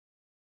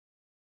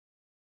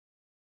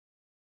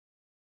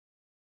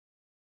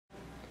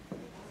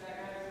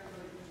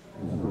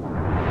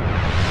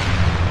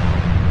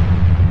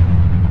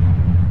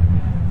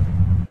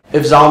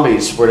If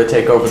zombies were to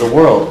take over the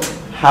world,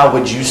 how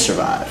would you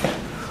survive?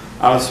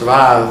 I would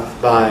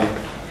survive by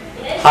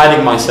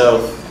hiding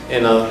myself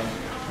in a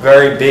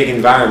very big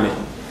environment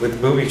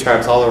with booby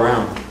traps all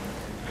around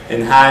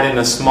and hide in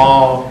a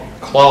small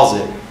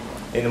closet.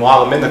 And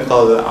while I'm in the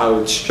closet, I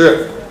would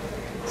strip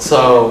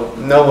so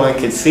no one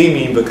could see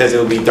me because it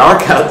would be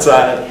dark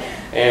outside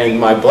and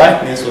my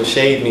blackness will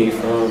shade me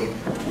from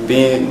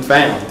being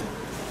found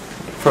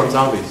from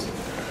zombies.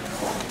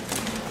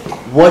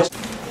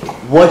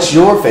 What's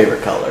your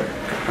favorite color?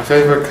 My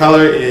favorite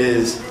color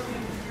is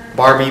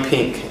Barbie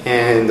pink,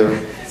 and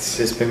it's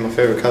just been my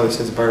favorite color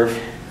since birth.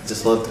 I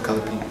just love the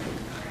color pink.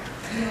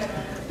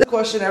 The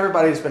question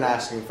everybody's been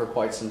asking for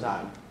quite some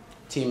time.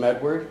 Team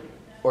Edward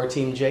or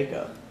Team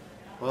Jacob?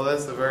 Well,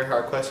 that's a very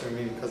hard question for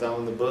me because I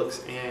own the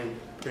books and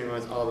pretty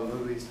much all the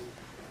movies.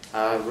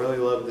 I really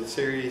love the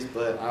series,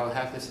 but I would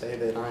have to say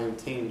that I am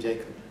Team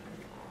Jacob.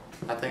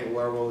 I think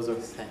werewolves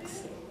are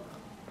sexy.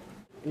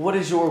 What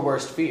is your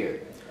worst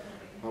fear?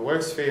 My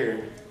worst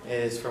fear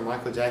is for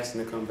Michael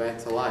Jackson to come back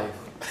to life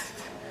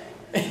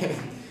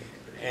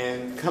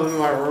and come in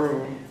my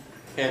room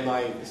and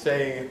like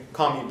say,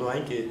 "Call me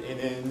Blanket," and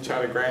then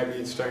try to grab me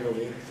and strangle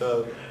me.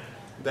 So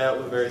that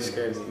would very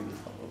scare me.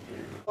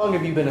 How long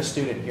have you been a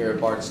student here at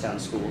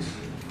Bardstown schools?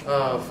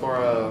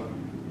 For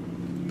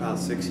about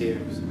 6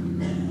 years.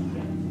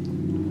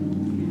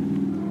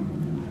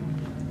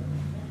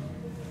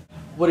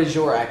 What is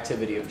your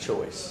activity of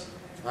choice?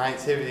 My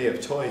activity of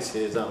choice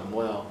is,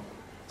 well,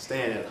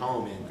 staying at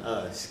home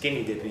and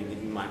skinny dipping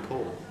in my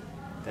pool.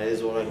 That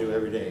is what I do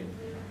every day.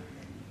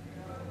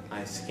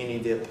 I skinny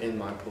dip in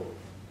my pool.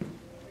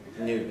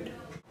 Nude.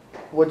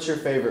 What's your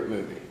favorite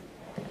movie?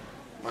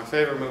 My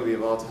favorite movie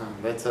of all time.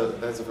 That's a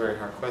very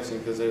hard question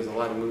because there's a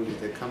lot of movies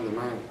that come to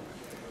mind.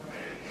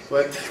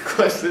 But the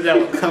question that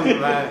will come to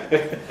mind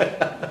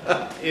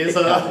is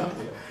the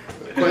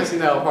question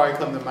that will probably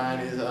come to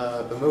mind is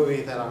the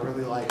movie that I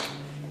really like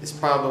is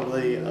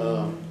probably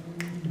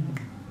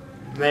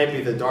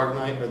maybe The Dark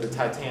Knight or The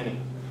Titanic.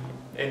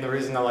 And the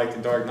reason I like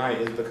The Dark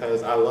Knight is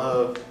because I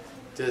love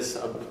just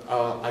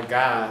a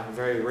guy,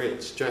 very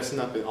rich, dressing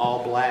up in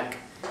all black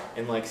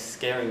and like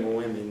scaring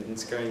women and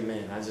scaring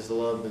men. I just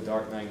love The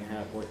Dark Knight and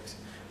how it works.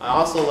 I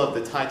also love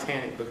The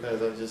Titanic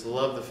because I just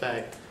love the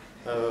fact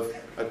of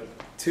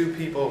two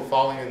people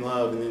falling in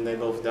love and then they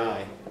both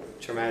die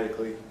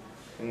traumatically.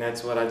 And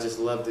that's what I just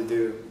love to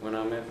do when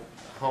I'm at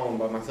home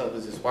by myself,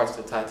 is just watch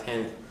The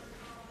Titanic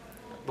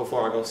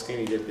before I go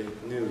skinny dipping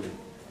nude.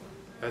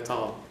 That's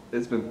all.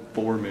 It's been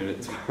 4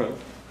 minutes, bro.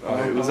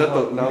 Was that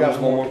the? No, there's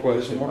one more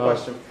question. One more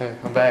question. Okay,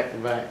 I'm back.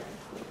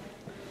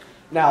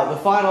 Now, the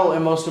final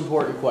and most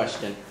important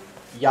question: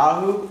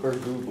 Yahoo or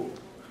Google?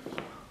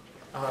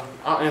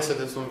 I'll answer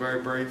this one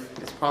very brief.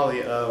 It's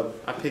probably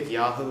I pick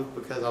Yahoo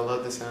because I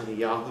love the sound of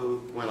Yahoo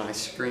when I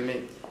scream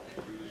it.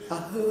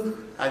 Yahoo!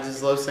 I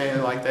just love saying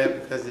it like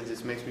that because it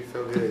just makes me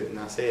feel good, and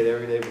I say it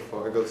every day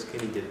before I go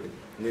skinny dipping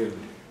nude.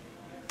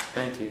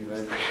 Thank you.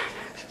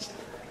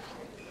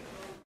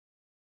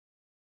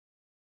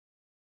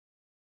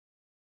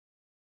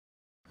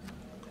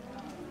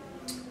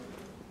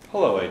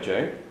 Hello,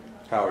 AJ.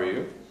 How are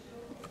you?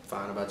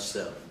 Fine, about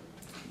yourself?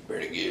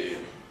 Pretty good.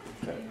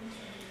 Okay.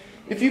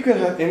 If you could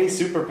have any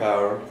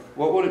superpower,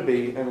 what would it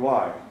be and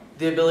why?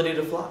 The ability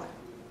to fly.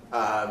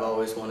 I've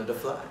always wanted to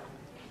fly.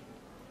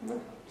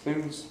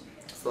 Seems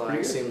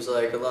Flying seems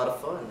like a lot of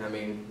fun. I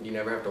mean, you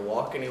never have to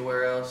walk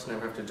anywhere else,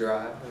 never have to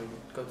drive, and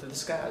go through the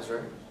skies,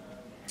 right?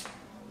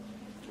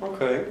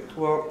 okay.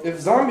 Well, if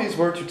zombies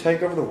were to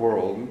take over the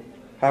world,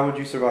 how would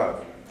you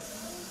survive?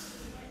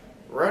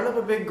 Run up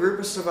a big group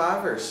of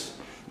survivors.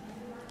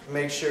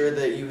 Make sure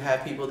that you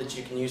have people that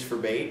you can use for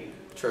bait,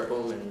 trip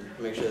them, and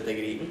make sure that they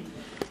get eaten.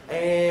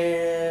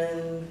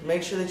 And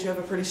make sure that you have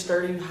a pretty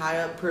sturdy, high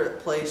up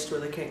place where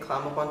they can't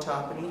climb up on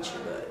top and eat you.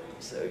 But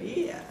so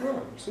yeah.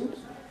 Oh,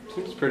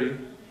 seems pretty.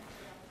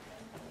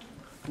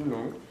 You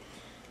know.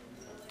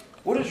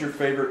 What is your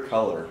favorite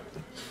color?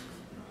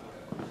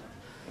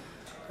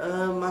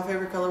 My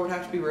favorite color would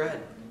have to be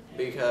red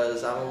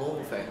because I'm a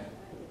Louisville fan.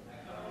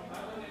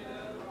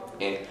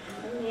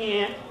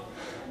 Yeah.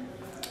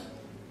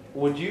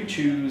 Would you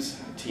choose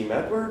Team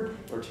Edward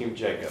or Team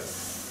Jacob?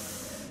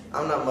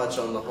 I'm not much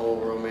on the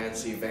whole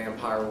romancy,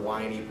 vampire,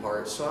 whiny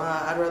part, so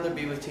I'd rather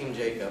be with Team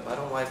Jacob. I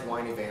don't like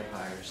whiny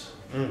vampires.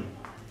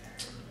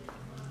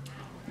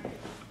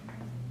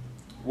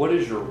 What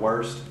is your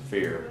worst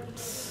fear?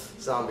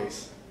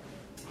 Zombies.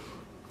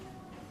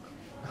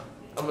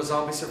 I'm a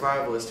zombie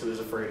survivalist who is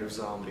afraid of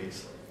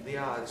zombies. The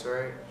odds,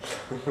 right?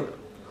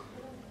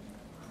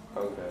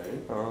 Okay.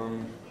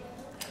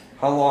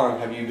 How long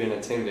have you been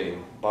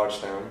attending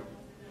Bardstown?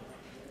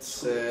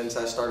 Since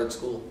I started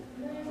school.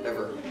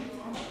 Ever.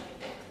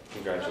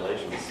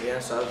 Congratulations. Yeah,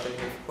 so I've been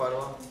here for quite a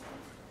while.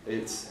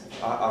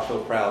 I feel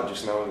proud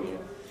just knowing you.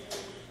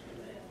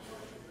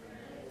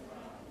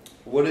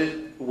 What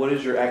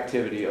is your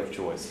activity of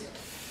choice?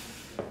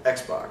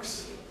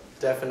 Xbox.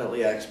 Definitely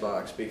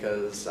Xbox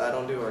because I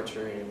don't do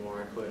archery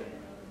anymore. I quit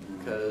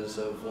because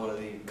of one of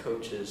the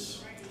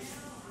coaches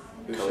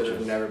who should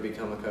have never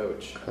become a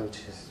coach.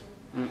 Coaches.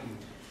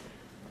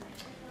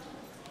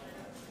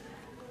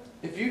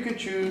 If you could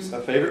choose a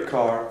favorite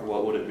car,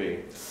 what would it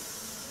be?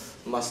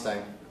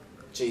 Mustang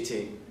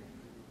GT.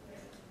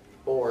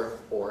 Or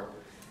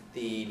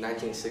the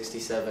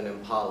 1967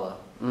 Impala,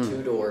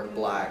 two-door,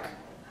 black,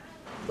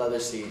 leather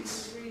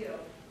seats,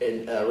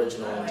 and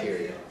original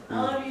interior.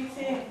 Let's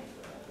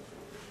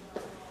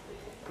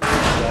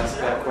ask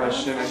that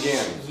question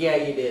again. Yeah,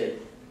 you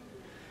did.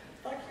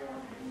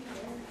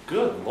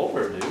 Good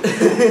Lord, dude.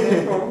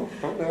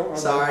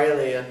 Sorry,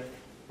 Aaliyah.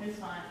 It's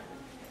fine.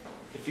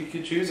 If you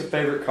could choose a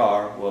favorite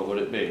car, what would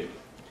it be?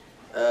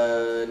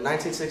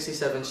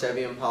 1967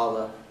 Chevy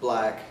Impala,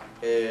 black,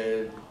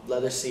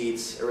 leather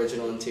seats,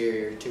 original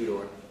interior,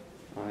 two-door.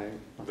 Alright,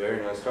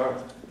 very nice car.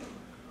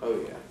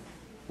 Oh yeah.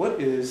 What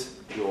is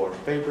your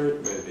favorite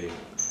movie?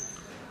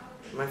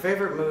 My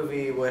favorite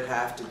movie would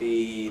have to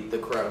be The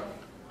Crow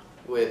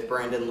with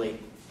Brandon Lee.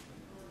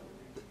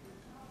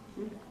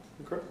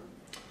 Okay.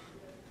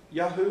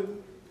 Yahoo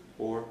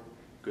or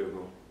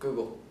Google?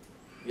 Google.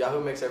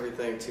 Yahoo makes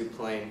everything too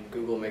plain.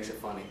 Google makes it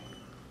funny.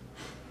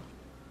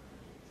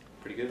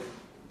 Pretty good.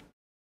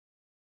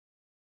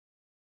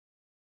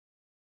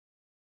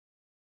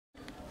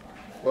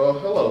 Well,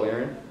 hello,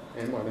 Aaron.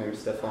 And my name is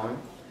Stephan.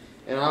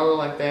 And I would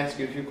like to ask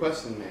you a few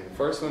questions, man. The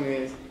first one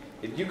is,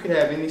 if you could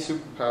have any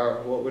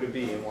superpower, what would it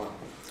be and why?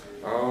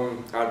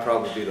 I'd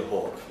probably be the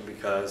Hulk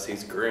because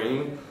he's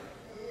green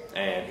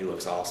and he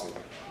looks awesome.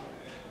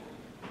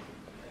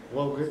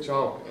 Well, good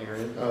job,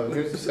 Aaron.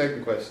 Here's the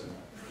second question.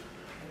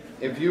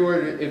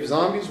 If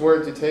zombies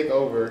were to take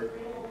over,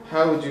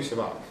 how would you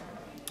survive?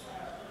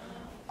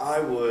 I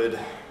would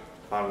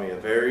find me a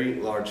very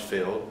large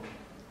field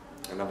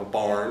and have a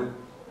barn,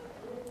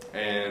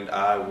 and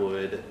I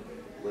would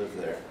live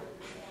there.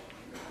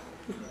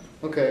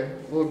 Okay,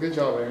 well, good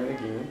job, Aaron,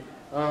 again.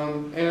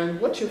 Aaron,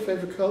 what's your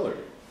favorite color?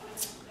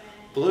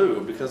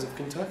 Blue because of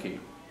Kentucky.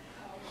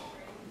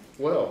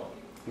 Well,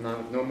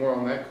 no more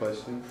on that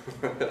question.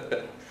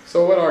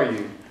 So what are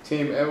you,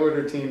 Team Edward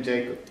or Team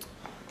Jacob?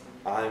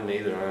 I'm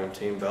neither. I'm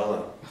Team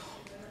Bella.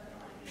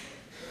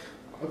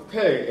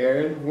 Okay,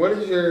 Aaron, what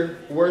is your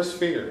worst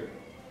fear?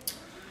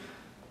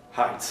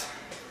 Heights.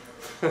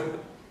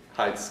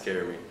 Heights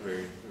scare me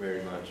very,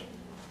 very much.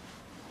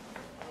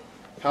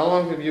 How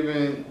long have you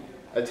been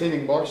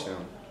attending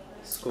Bardstown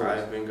School?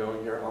 I've been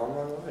going here all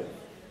my life.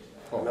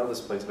 I know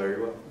this place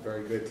very well.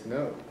 Very good to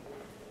know.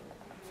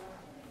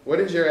 What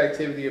is your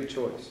activity of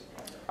choice?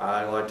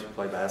 I like to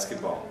play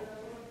basketball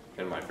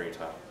in my free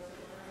time.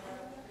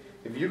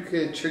 If you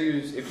could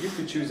choose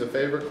a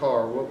favorite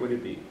car, what would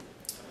it be?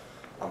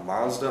 A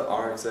Mazda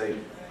RX-8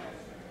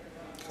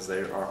 because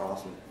they are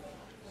awesome.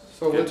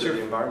 So Good what's to the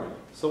your environment.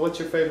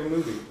 favorite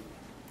movie?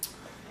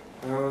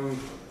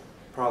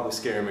 Probably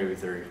Scary Movie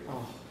 3.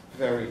 Oh,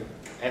 very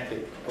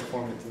epic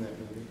performance in that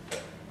movie.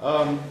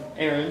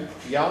 Aaron,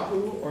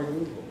 Yahoo or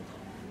Google?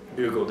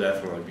 Google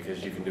definitely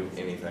because you can do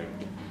anything.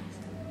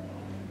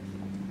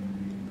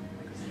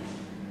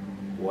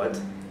 What?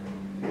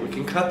 We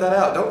can cut that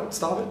out. Don't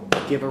stop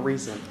it. Give a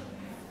reason.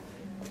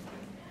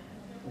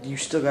 You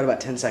still got about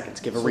 10 seconds.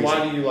 Give a So reason.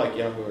 why do you like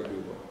Yahoo or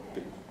Google?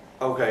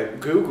 Okay,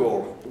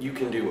 Google, you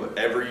can do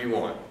whatever you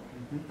want.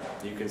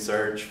 You can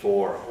search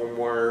for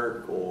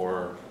homework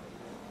or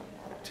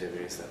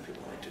activities that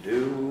people like to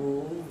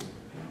do.